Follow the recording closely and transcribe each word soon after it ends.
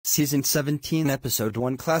Season 17 Episode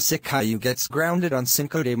 1 Classic Caillou gets grounded on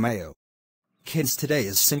Cinco de Mayo. Kids, today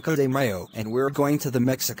is Cinco de Mayo and we're going to the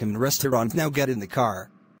Mexican restaurant. Now get in the car.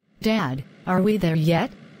 Dad, are we there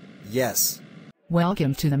yet? Yes.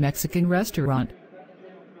 Welcome to the Mexican restaurant.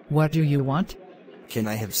 What do you want? Can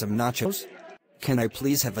I have some nachos? Can I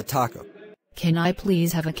please have a taco? Can I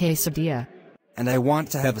please have a quesadilla? And I want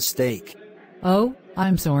to have a steak. Oh,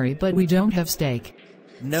 I'm sorry, but we don't have steak.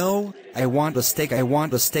 No, I want a steak, I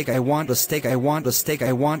want a steak, I want a steak, I want a steak,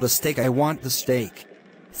 I want a steak, I want the steak.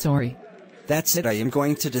 Sorry. That's it, I am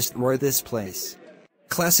going to destroy this place.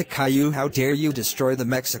 Classic Caillou, how dare you destroy the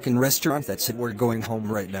Mexican restaurant? That's it, we're going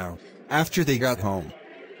home right now. After they got home.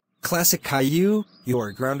 Classic Caillou, you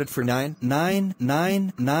are grounded for 9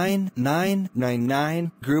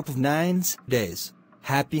 group of 9s days.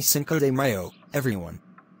 Happy Cinco de Mayo, everyone.